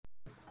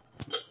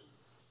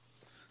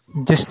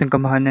Diyos ng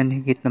kamahanan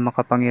higit na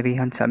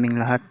makapangyarihan sa aming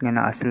lahat nga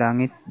naa sa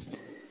langit.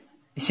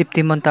 Isip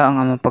timon ta ang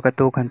amang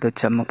pagkatukan tod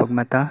sa amang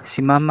pagmata, si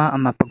mama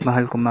ang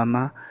mapagmahal ko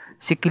mama,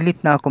 si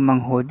kilit na ako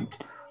manghod,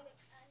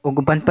 ug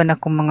uban pa na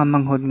akong mga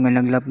manghod nga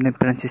naglab ni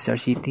Francis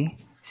RCT,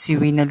 si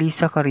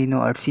Winalisa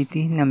Carino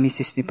RCT na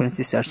Mrs. ni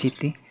Francis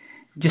RCT.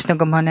 Diyos ng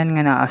kamahanan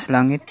nga naa sa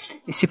langit,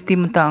 isip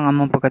timon ta ang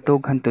amang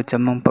pagkatukan tod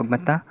sa amang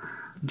pagmata,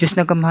 Diyos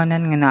ng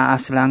kamahanan nga naa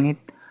sa langit,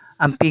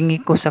 ang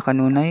pingi ko sa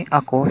kanunay,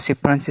 ako si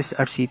Francis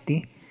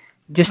RCT.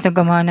 Diyos na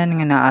gamahanan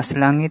nga naa sa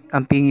langit,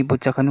 ang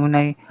pingibot sa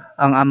kanunay,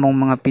 ang among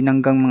mga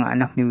pinanggang mga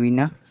anak ni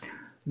Wina.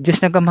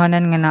 Diyos na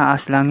gamahanan nga naa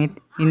sa langit,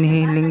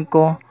 inihiling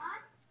ko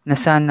na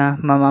sana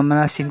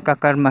mamamalasin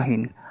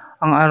kakarmahin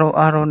ang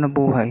araw-araw na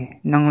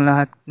buhay ng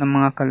lahat ng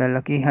mga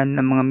kalalakihan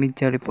ng mga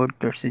media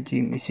reporters sa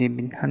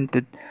GMA7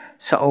 hantod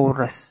sa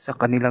oras sa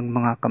kanilang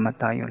mga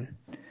kamatayon.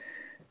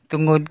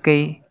 Tungod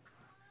kay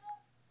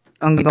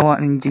ang ginawa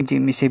ng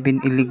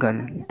GMA7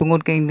 illegal,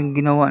 tungod kay ang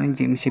ginawa ng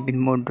GMA7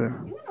 murder,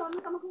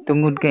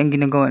 tungod kay ang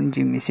ginagawa ng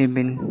GMA7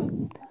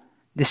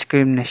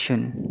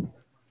 discrimination,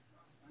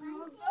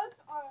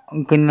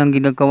 ang kanilang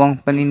ginagawang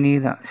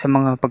paninira sa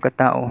mga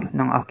pagkatao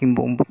ng aking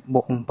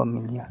buong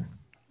pamilya.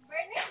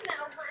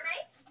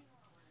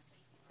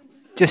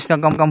 Diyos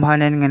na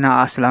kamahanan nga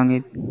naa sa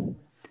langit,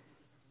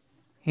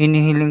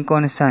 hinihiling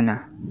ko na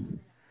sana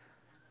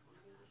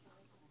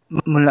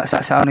mula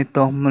sa araw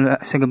nito,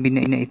 mula sa gabi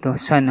na ito,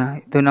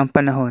 sana ito na ang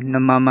panahon na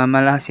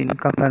mamamalasin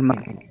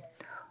kakarmahin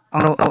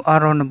ang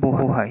araw-araw na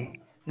buhay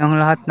ng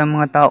lahat ng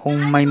mga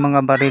taong may mga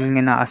baril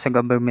nga naa sa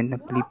government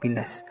ng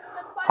Pilipinas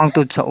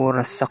hangtod sa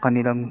oras sa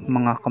kanilang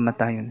mga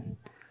kamatayon.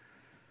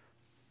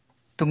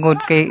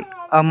 Tungod kay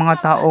ang mga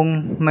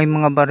taong may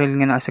mga baril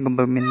nga naa sa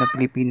government ng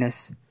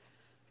Pilipinas,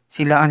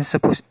 sila ang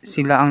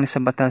nasa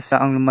batas,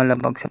 ang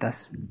lumalabag sa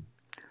batas.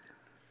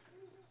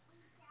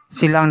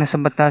 Sila ang nasa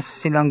batas,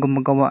 sila ang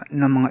gumagawa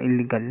ng mga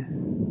illegal.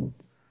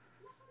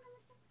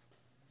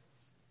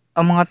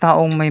 Ang mga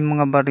taong may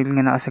mga baril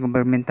nga naa sa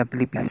government ng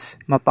Pilipinas,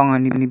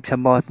 mapanganib sa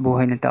bawat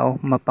buhay ng tao,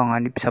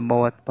 mapanganib sa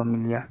bawat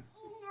pamilya.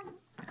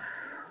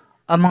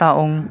 Ang mga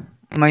taong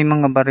may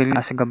mga baril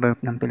nga sa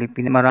government ng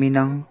Pilipinas, marami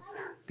nang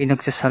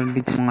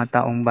pinagsasalbid sa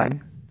mga taong bayan.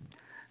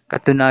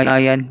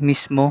 Katunayan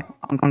mismo,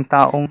 ang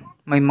taong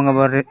may mga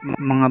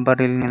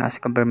baril nga naa sa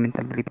government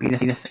ng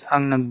Pilipinas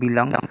ang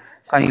nagbilang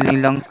sa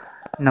kanilang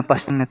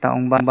napastang na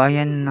taong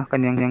bayan na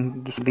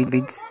kanilang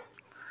gisbids.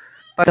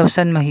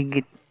 1,000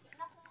 mahigit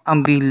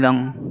ang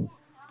bilang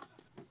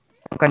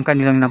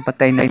kanilang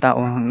napatay na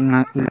tao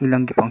na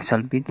ilang gipang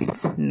salvage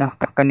na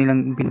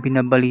kanilang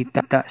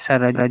binabalita sa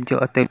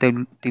radyo at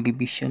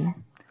television.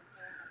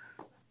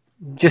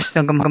 Diyos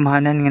na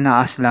kamahanan nga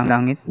naa sa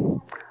langit,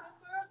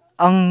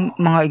 ang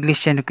mga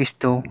iglesia ni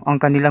Kristo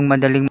ang kanilang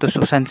madaling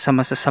tususan sa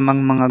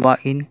masasamang mga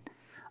gawain,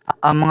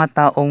 ang mga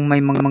taong may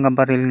mga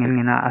baril nga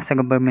naa sa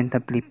government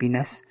ng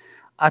Pilipinas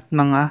at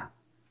mga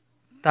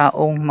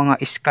taong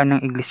mga iskan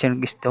ng iglesia ni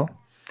Kristo.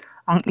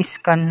 Ang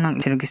iskan ng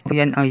iglesia ni Kristo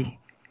yan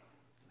ay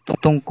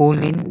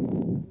tutungkulin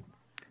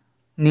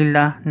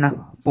nila na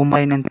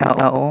pumatay ng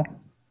tao,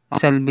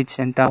 salvage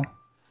ng tao.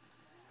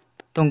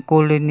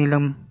 Tungkulin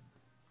nilang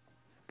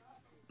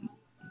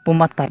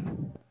pumatay.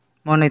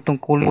 Muna itong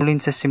tungkulin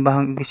sa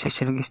simbahang iglesia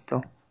ni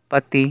Kristo.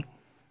 Pati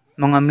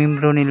mga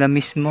membro nila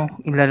mismo,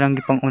 ilalang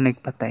gipang unay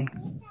patay.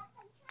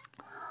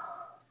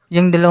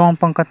 Yung dalawang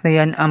pangkat na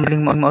yan ang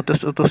maling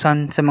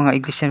mautos-utusan sa mga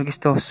iglesia ni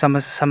Kristo sa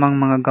masasamang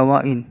mga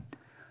gawain,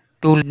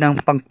 tulad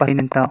ng pagpatay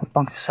ng tao,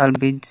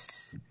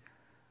 pang-salvage,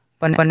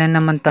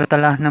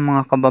 pananamantala ng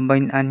mga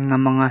kababayan nga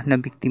mga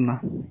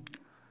nabiktima.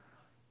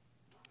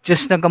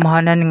 Diyos na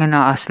kamahanan nga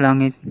naa sa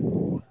langit,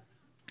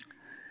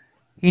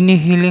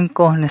 hinihiling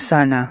ko na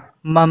sana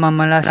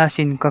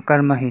mamamalasin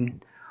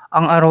kakarmahin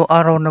ang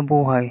araw-araw na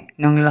buhay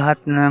ng lahat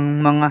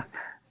ng mga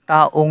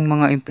taong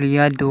mga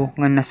empleyado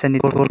nga nasa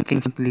networking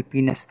sa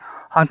Pilipinas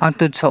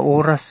hangtod sa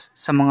oras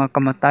sa mga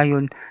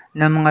kamatayon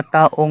ng mga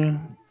taong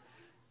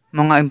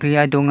mga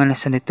empleyado nga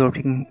nasa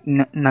networking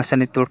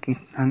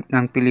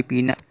ng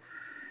Pilipinas.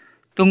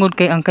 Tungod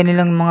kay ang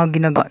kanilang mga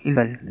ginagawa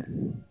illegal.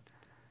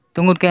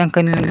 Tungod kay ang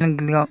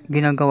kanilang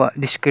ginagawa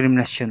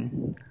diskriminasyon,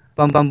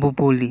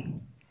 pambubuli.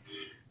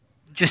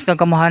 Diyos na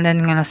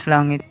kamahanan nga nasa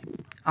langit,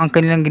 ang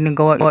kanilang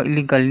ginagawa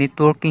illegal,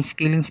 networking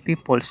killing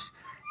peoples,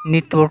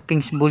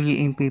 networking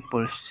bullying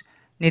peoples,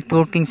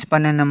 networking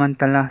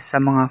pananamantala sa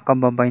mga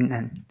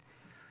kababayan.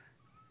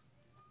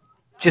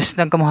 Diyos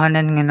na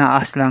kamahanan nga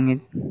naa sa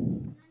langit,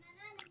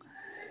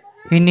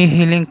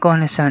 hinihiling ko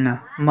na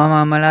sana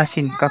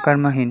mamamalasin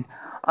kakarmahin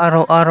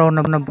araw-araw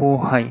na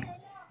buhay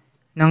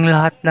ng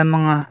lahat ng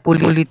mga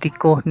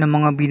politiko na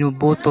mga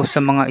binuboto sa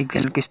mga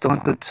iglesia ni Kristo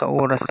hangtod sa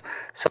oras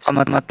sa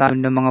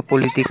kamatayon ng mga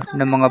politiko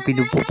na mga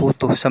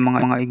binuboto sa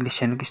mga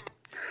iglesia ni Kristo.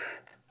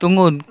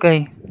 Tungod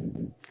kay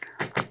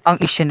ang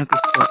iglesia ni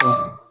Kristo,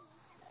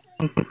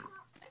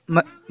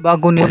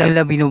 bago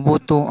nila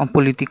binuboto ang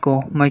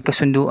politiko, may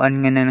kasunduan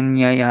nga na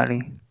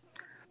nangyayari.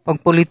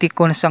 Pag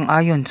politiko na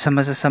sang-ayon sa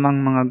masasamang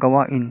mga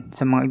gawain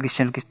sa mga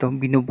iglesia ni Kristo,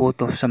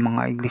 binuboto sa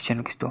mga iglesia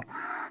ni Kristo.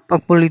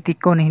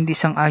 pagpolitiko na hindi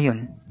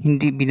sang-ayon,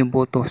 hindi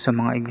binoboto sa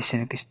mga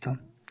Iglesia ni Cristo.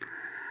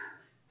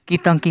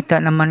 Kitang-kita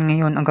naman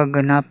ngayon ang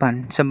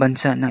kaganapan sa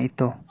bansa na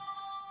ito,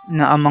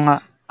 na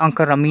ang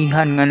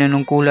karamihan nga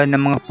nanungkulan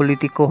ng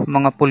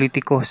mga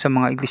politiko sa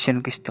mga Iglesia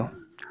ni Cristo.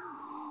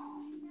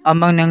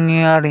 Amang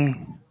nangyayari,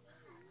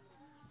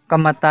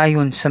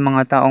 kamatayon sa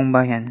mga taong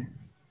bayan,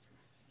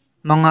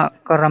 mga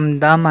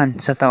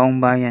karamdaman sa taong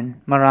bayan,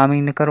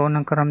 maraming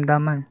nagkaroon ng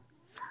karamdaman.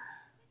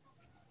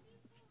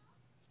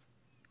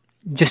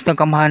 Diyos na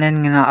kamahanan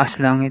nga naas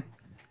langit,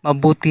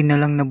 mabuti na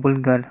lang na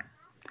bulgar.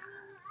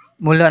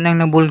 Mula nang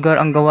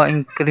nabulgar ang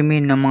gawaing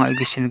krimen ng mga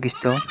Iglesia ni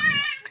Cristo,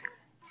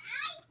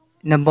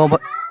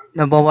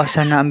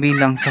 nabawasan na ang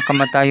bilang sa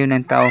kamatayon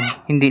ng tao.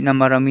 Hindi na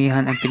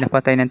maramihan ang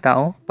pinapatay ng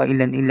tao,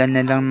 pailan-ilan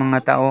na lang mga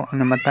tao ang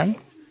namatay.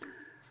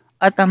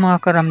 At ang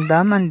mga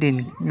karamdaman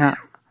din na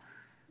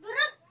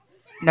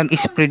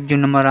nag-spread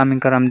yun na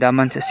maraming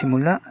karamdaman sa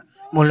simula.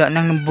 Mula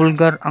nang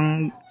nabulgar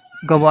ang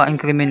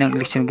gawaing krimen ng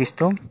Iglesia ni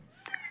Cristo,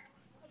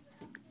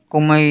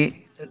 kung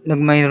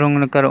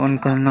mayroong nagkaroon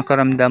ka ng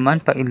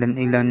karamdaman,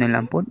 pailan-ilan na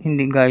lang po.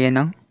 Hindi gaya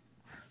ng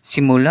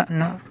simula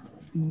na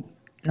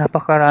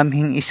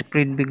napakaraming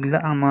spread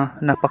bigla ang mga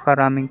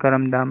napakaraming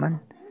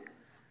karamdaman.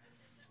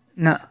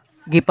 Na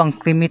gipang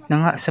krimit na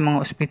nga sa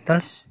mga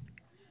hospitals.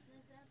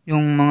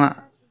 Yung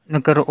mga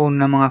nagkaroon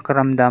ng mga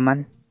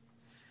karamdaman.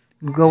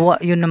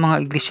 Gawa yun ng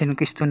mga Iglesia ni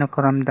Cristo na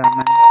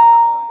karamdaman.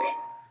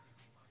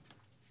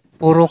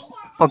 Puro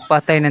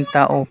pagpatay ng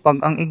tao pag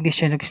ang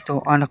Iglesia ni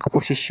Cristo ang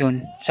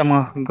nakaposisyon sa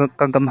mga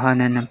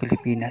kagamahanan ng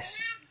Pilipinas.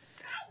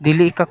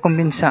 Dili ka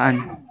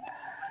kumbinsaan.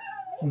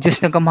 Diyos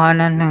na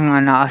kamahanan ng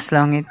naas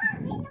langit,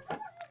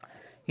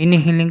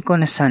 hinihiling ko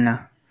na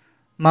sana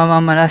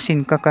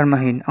mamamalasin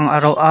kakarmahin ang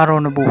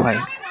araw-araw na buhay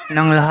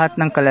ng lahat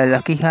ng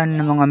kalalakihan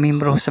ng mga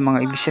membro sa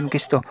mga Iglesia ni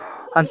Cristo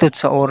hangtod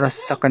sa oras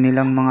sa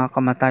kanilang mga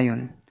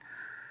kamatayon.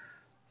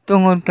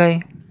 Tungod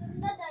kay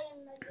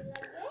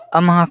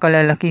ang mga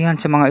kalalakihan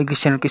sa mga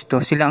Iglesia ni Cristo,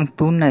 sila ang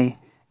tunay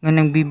nga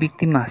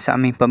nagbibiktima sa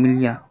aming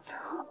pamilya.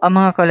 Ang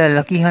mga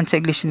kalalakihan sa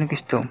Iglesia ni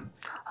Cristo,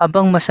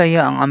 habang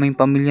masaya ang aming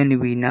pamilya ni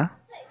Wina,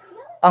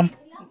 ang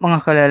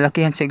mga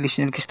kalalakihan sa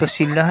Iglesia ni Cristo,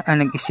 sila ang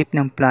nag-isip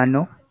ng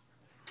plano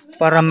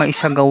para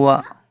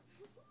maisagawa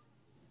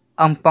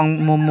ang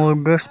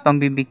pang-murders,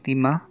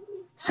 pambibiktima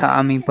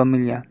sa aming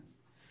pamilya.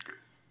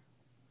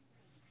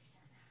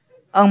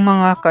 Ang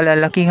mga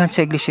kalalakihan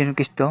sa Iglesia ni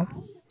Cristo,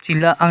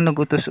 sila ang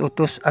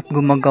nagutos-utos at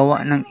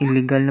gumagawa ng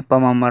illegal na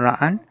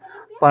pamamaraan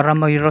para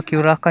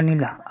mayurak-yurakan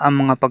nila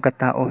ang mga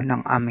pagkatao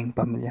ng aming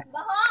pamilya.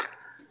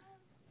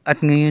 At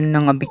ngayon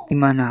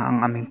biktima na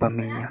ang aming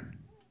pamilya.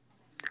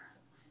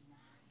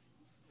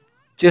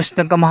 Diyos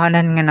na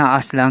kamahanan nga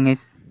naas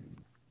langit,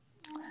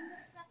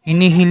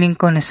 hinihiling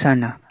ko na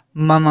sana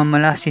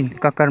mamamalasin,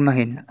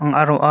 kakarmahin ang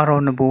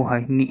araw-araw na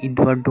buhay ni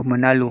Eduardo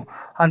Manalo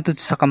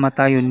hangtod sa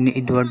kamatayon ni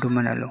Eduardo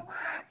Manalo.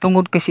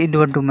 Tungod kay si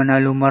Eduardo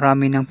Manalo,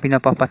 marami nang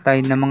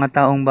pinapapatay ng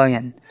mga taong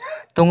bayan.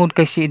 Tungod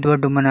kay si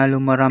Eduardo Manalo,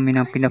 marami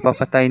nang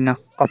pinapapatay na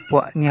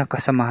kapwa niya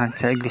kasamahan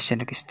sa Iglesia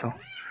ni Cristo.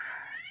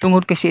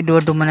 Tungod kay si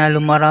Eduardo Manalo,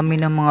 marami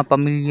ng mga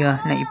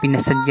pamilya na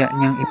ipinasadya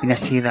niyang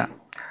ipinasira.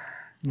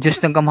 Diyos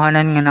ng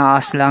kamahanan nga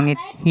naas langit,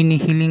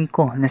 hinihiling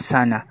ko na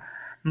sana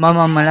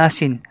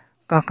mamamalasin,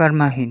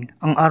 kakarmahin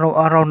ang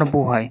araw-araw na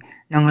buhay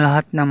ng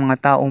lahat ng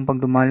mga taong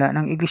pagdumala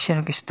ng Iglesia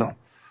ni Cristo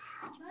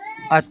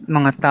at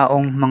mga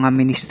taong mga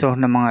ministro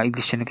ng mga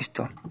Iglesia ni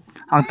Cristo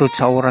hangtod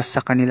sa oras sa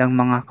kanilang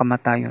mga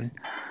kamatayon.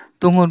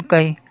 Tungod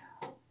kay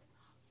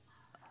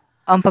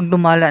ang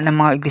pagdumala ng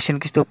mga Iglesia ni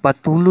Cristo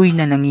patuloy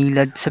na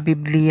nangilad sa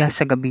Biblia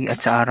sa gabi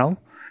at sa araw.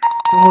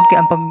 Tungod kay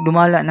ang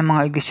pagdumala ng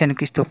mga Iglesia ni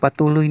Cristo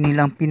patuloy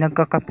nilang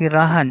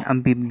pinagkakapirahan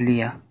ang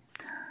Biblia.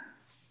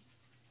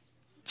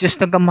 Diyos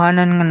na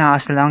kamahanan nga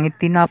naas langit,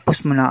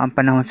 tinapos mo na ang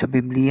panahon sa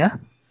Biblia.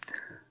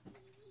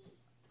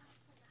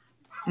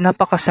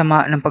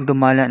 Napakasama ng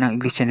pagdumala ng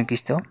Iglesia ni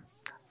Cristo.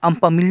 Ang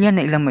pamilya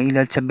na ilang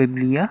mailad sa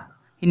Biblia,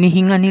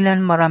 hinihinga nila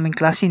maraming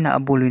klase na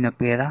abuloy na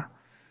pera.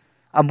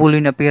 Abuloy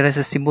na pera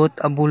sa sibot,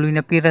 abuloy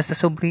na pera sa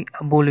sobri,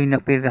 abuloy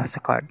na pera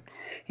sa card.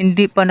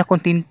 Hindi pa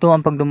nakontinto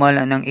ang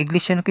pagdumala ng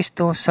Iglesia ni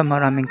Cristo sa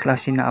maraming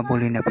klase na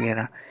abuloy na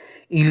pera.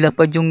 Ila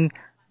pa yung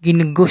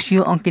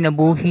ginegosyo ang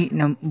kinabuhi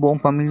ng buong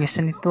pamilya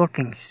sa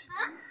networkings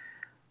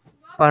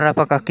para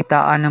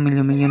pagkakitaan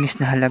ng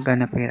milyones na halaga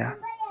na pera.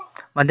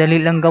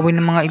 Madali lang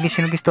gawin ng mga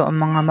Iglesia ni Cristo ang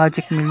mga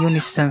magic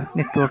milyones sa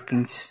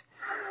networkings.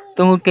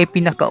 Tungod kay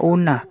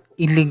pinakauna,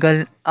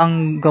 illegal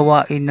ang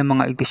gawain ng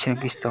mga Iglesia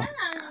ni Cristo.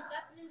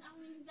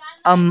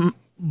 Ang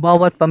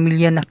bawat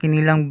pamilya na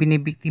kanilang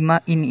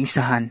binibiktima,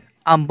 iniisahan.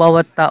 Ang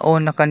bawat tao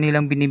na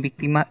kanilang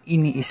binibiktima,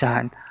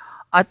 iniisahan.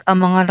 At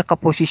ang mga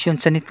nakaposisyon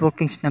sa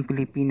networkings ng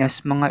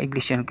Pilipinas, mga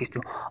Iglesia ni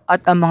Cristo,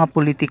 at ang mga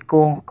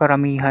politiko,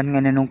 karamihan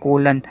nga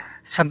nanungkulan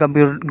sa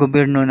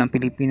gobyerno ng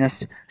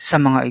Pilipinas sa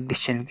mga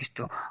Iglesia ni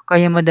Cristo.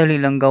 Kaya madali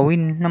lang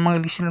gawin ng mga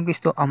Iglesia ni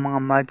Cristo ang mga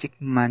magic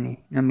money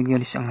na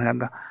milyones ang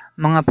halaga,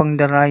 mga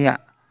pangdaraya,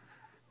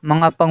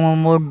 mga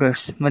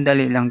pangmurders,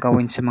 madali lang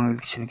gawin sa mga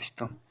Iglesia ni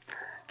Cristo.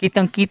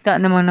 Kitang-kita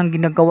naman ang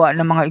ginagawa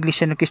ng mga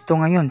Iglesia ni Cristo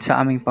ngayon sa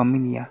aming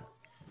pamilya.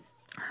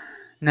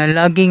 na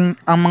laging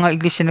ang mga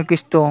Iglesia ni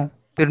Cristo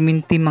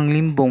perminti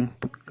manglimbong,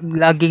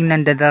 laging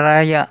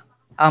nandadaraya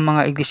ang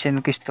mga Iglesia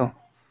ni Cristo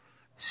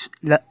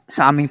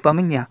sa aming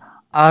pamilya,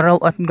 araw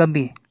at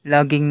gabi,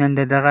 laging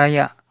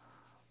nandadaraya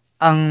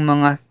ang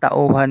mga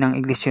tauhan ng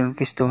Iglesia ni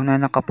Cristo na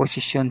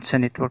nakaposisyon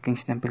sa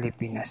networkings ng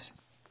Pilipinas.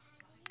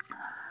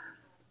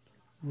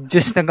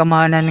 Diyos na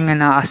gamahanan nga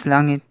naas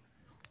langit,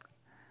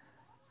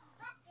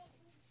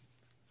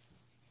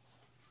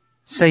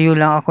 sa iyo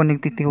lang ako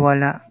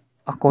nagtitiwala.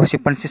 Ako si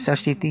Francis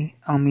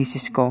RCT, ang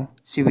misis ko,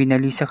 si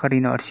Winalisa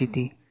Carino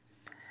RCT.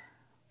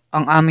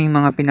 Ang aming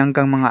mga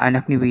pinanggang mga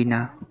anak ni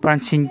Wina,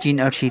 Francine Jean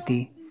RCT,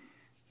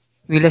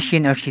 Willa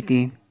Shin RCT,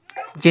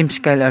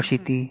 James Kyle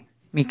RCT,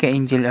 Mika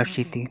Angel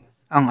RCT,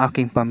 ang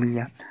aking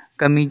pamilya.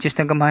 Kami, Diyos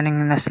na gamahanan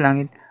ng nasa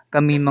langit,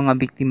 kami mga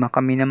biktima,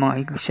 kami ng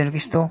mga Iglesia ni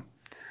Cristo.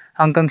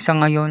 Hanggang sa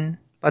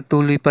ngayon,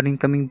 patuloy pa rin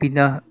kaming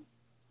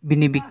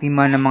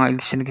binibiktima ng mga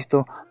Iglesia ni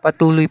Cristo.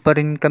 Patuloy pa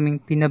rin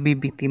kaming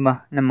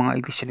pinabibiktima ng mga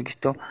Iglesia ni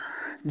Cristo.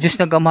 Diyos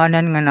na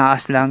gamahanan nga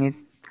naas langit,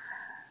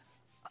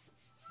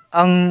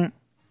 ang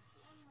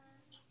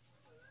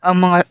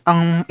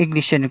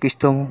Iglesia ni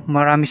Cristo,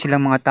 marami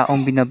silang mga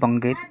taong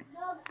binabanggit.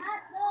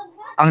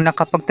 Ang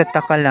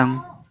nakapagtataka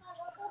lang,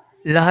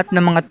 lahat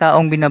ng mga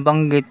taong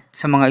binabanggit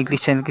sa mga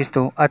Iglesia ni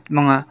Cristo at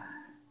mga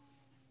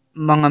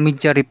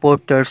media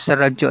reporters sa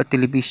radyo at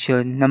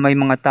television na may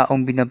mga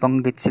taong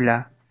binabanggit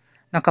sila,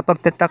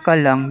 nakapagtataka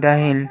lang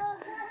dahil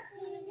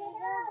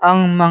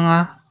ang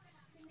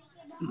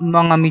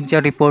mga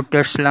media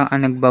reporters lang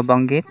ang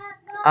nagbabanggit,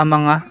 ang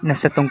mga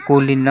nasa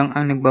tungkulin lang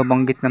ang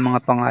nagbabanggit ng mga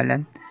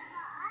pangalan.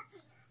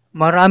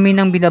 Marami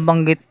nang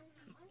binabanggit,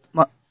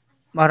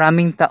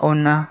 maraming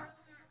taon na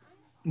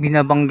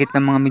binabanggit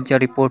ng mga media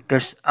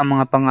reporters ang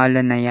mga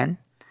pangalan na yan.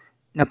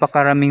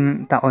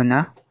 Napakaraming taon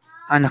na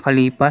ang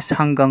nakalipas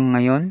hanggang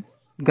ngayon,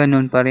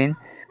 ganun pa rin.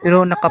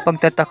 Pero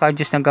nakapagtataka,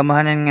 Diyos na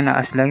gamahanan nga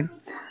naas langit,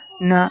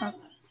 na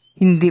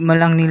hindi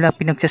malang nila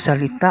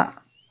pinagsasalita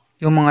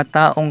yung mga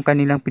taong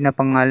kanilang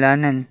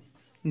pinapangalanan.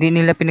 Hindi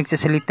nila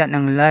pinagsasalita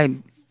ng live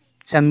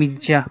sa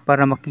media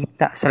para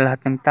makita sa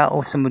lahat ng tao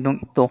sa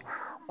mundong ito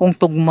kung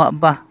tugma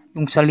ba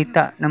yung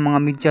salita ng mga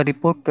media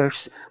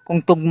reporters, kung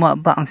tugma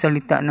ba ang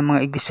salita ng mga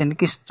Iglesia ni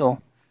Cristo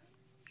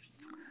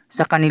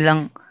sa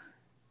kanilang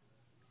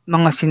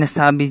mga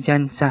sinasabi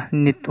dyan sa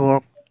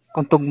network,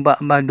 kung tugma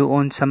ba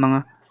doon sa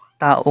mga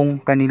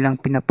taong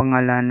kanilang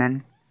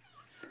pinapangalanan.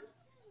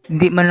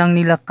 Hindi man lang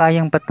nila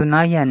kayang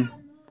patunayan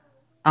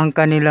ang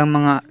kanilang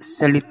mga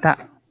salita.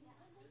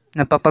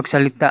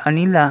 Napapagsalitaan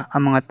nila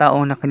ang mga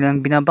tao na kanilang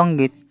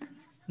binabanggit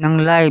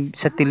ng live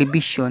sa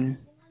television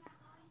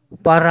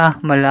para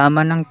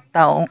malaman ng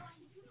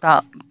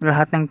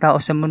lahat ng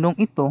tao sa mundong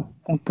ito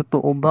kung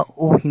totoo ba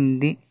o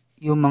hindi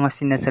yung mga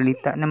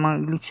sinasalita ng mga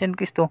Iglesia ni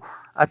Cristo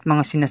at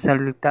mga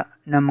sinasalita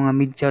ng mga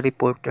media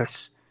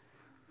reporters.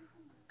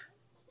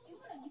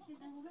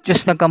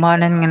 Diyos na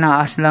gamahanan nga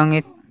naas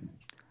langit,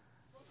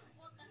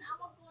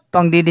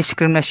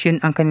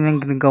 pangdidiskriminasyon ang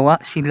kanilang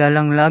ginagawa, sila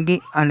lang lagi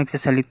ang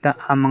nagsasalita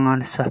ang mga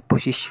nasa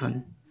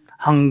posisyon.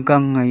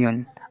 Hanggang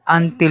ngayon,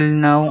 until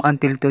now,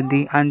 until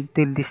today,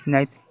 until this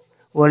night,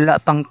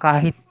 wala pang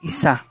kahit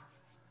isa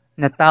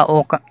na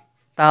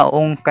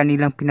taong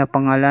kanilang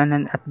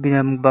pinapangalanan at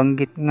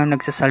binabanggit nga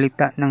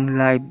nagsasalita ng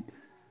live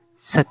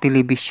sa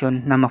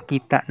television na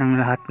makita ng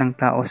lahat ng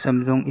tao sa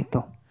mundong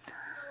ito.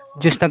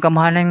 Diyos na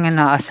gamahanan nga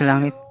naas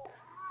langit,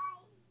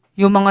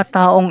 yung mga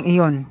taong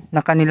iyon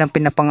na kanilang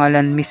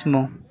pinapangalan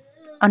mismo,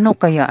 ano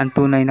kaya ang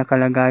tunay na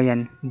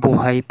kalagayan?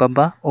 Buhay pa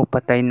ba o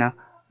patay na?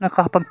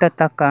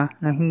 Nakapagtataka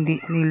na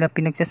hindi nila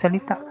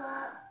pinagsasalita.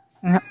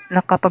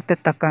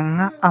 Nakapagtataka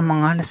nga ang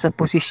mga nasa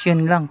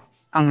posisyon lang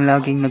ang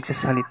laging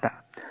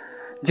nagsasalita.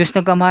 Diyos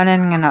na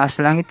gamahanan nga naas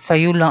langit, sa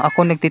iyo lang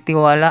ako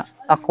nagtitiwala.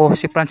 Ako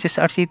si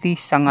Francis RCT,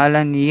 sa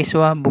ngalan ni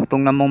Yeshua,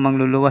 bugtong namong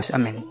mangluluwas.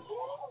 Amen.